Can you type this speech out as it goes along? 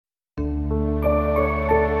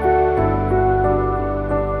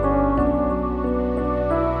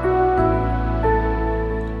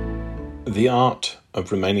The art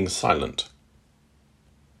of remaining silent.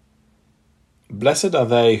 Blessed are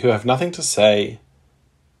they who have nothing to say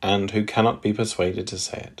and who cannot be persuaded to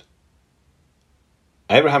say it.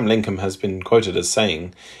 Abraham Lincoln has been quoted as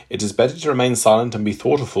saying, "It is better to remain silent and be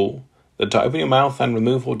thought a fool than to open your mouth and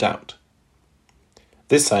remove all doubt."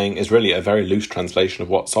 This saying is really a very loose translation of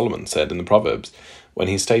what Solomon said in the Proverbs when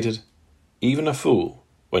he stated, "Even a fool,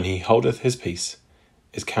 when he holdeth his peace,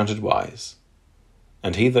 is counted wise,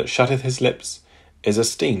 and he that shutteth his lips is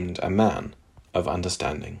esteemed a man of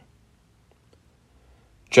understanding."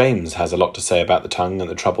 James has a lot to say about the tongue and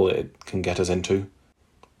the trouble it can get us into.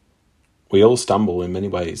 We all stumble in many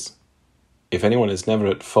ways. If anyone is never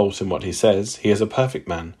at fault in what he says, he is a perfect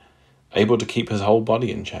man, able to keep his whole body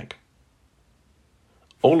in check.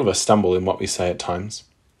 All of us stumble in what we say at times.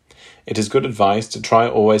 It is good advice to try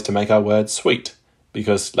always to make our words sweet,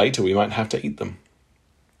 because later we might have to eat them.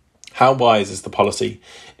 How wise is the policy,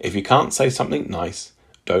 if you can't say something nice,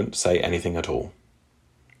 don't say anything at all.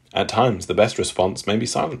 At times, the best response may be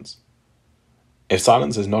silence. If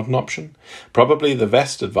silence is not an option, probably the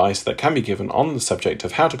best advice that can be given on the subject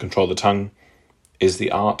of how to control the tongue is the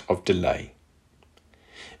art of delay.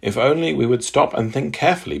 If only we would stop and think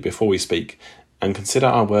carefully before we speak and consider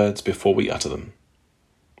our words before we utter them,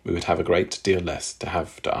 we would have a great deal less to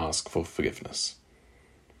have to ask for forgiveness.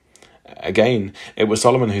 Again, it was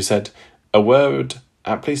Solomon who said, "A word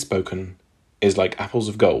aptly spoken is like apples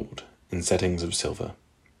of gold in settings of silver."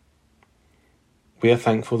 We are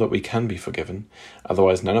thankful that we can be forgiven,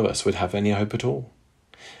 otherwise none of us would have any hope at all.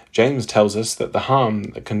 James tells us that the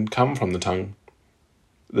harm that can come from the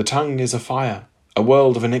tongue is a fire, a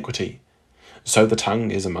world of iniquity. So the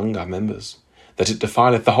tongue is among our members, that it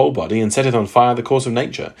defileth the whole body, and setteth on fire the course of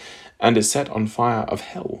nature, and is set on fire of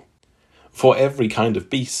hell. For every kind of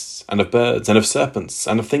beasts, and of birds, and of serpents,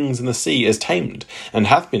 and of things in the sea is tamed, and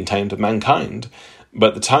hath been tamed of mankind,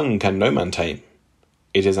 but the tongue can no man tame.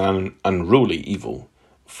 It is an unruly evil,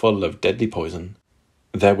 full of deadly poison.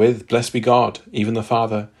 Therewith blessed be God, even the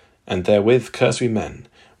Father, and therewith curse we men,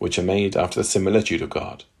 which are made after the similitude of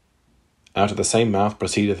God. Out of the same mouth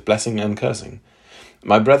proceedeth blessing and cursing.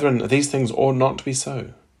 My brethren, these things ought not to be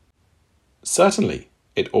so. Certainly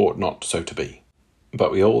it ought not so to be.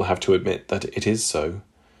 But we all have to admit that it is so,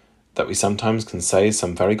 that we sometimes can say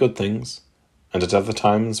some very good things, and at other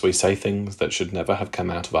times we say things that should never have come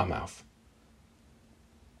out of our mouth.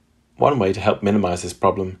 One way to help minimize this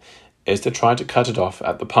problem is to try to cut it off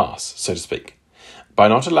at the pass, so to speak, by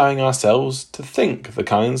not allowing ourselves to think the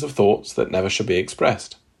kinds of thoughts that never should be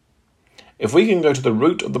expressed. If we can go to the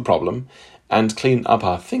root of the problem and clean up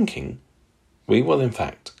our thinking, we will in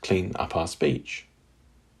fact clean up our speech.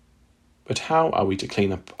 But how are we to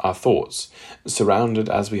clean up our thoughts, surrounded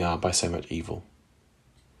as we are by so much evil?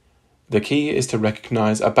 The key is to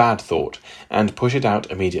recognize a bad thought and push it out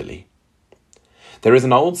immediately. There is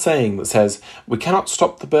an old saying that says, "We cannot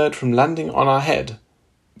stop the bird from landing on our head,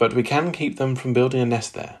 but we can keep them from building a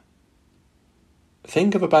nest there."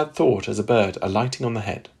 Think of a bad thought as a bird alighting on the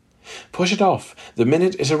head. Push it off the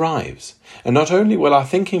minute it arrives, and not only will our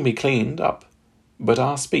thinking be cleaned up, but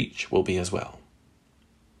our speech will be as well.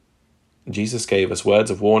 Jesus gave us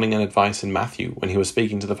words of warning and advice in Matthew when he was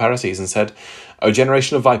speaking to the Pharisees and said, "O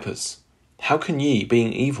generation of vipers, how can ye,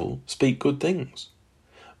 being evil, speak good things?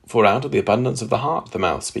 For out of the abundance of the heart the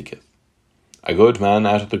mouth speaketh. A good man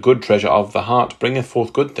out of the good treasure of the heart bringeth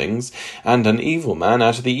forth good things, and an evil man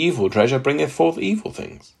out of the evil treasure bringeth forth evil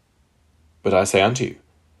things. But I say unto you,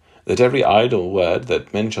 that every idle word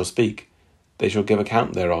that men shall speak, they shall give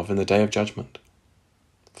account thereof in the day of judgment.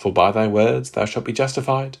 For by thy words thou shalt be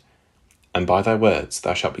justified, and by thy words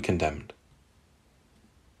thou shalt be condemned."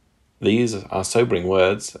 These are sobering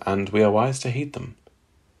words, and we are wise to heed them.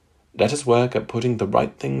 Let us work at putting the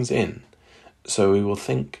right things in, so we will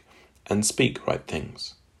think and speak right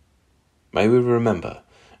things. May we remember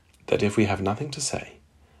that if we have nothing to say,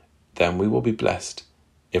 then we will be blessed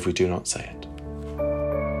if we do not say it.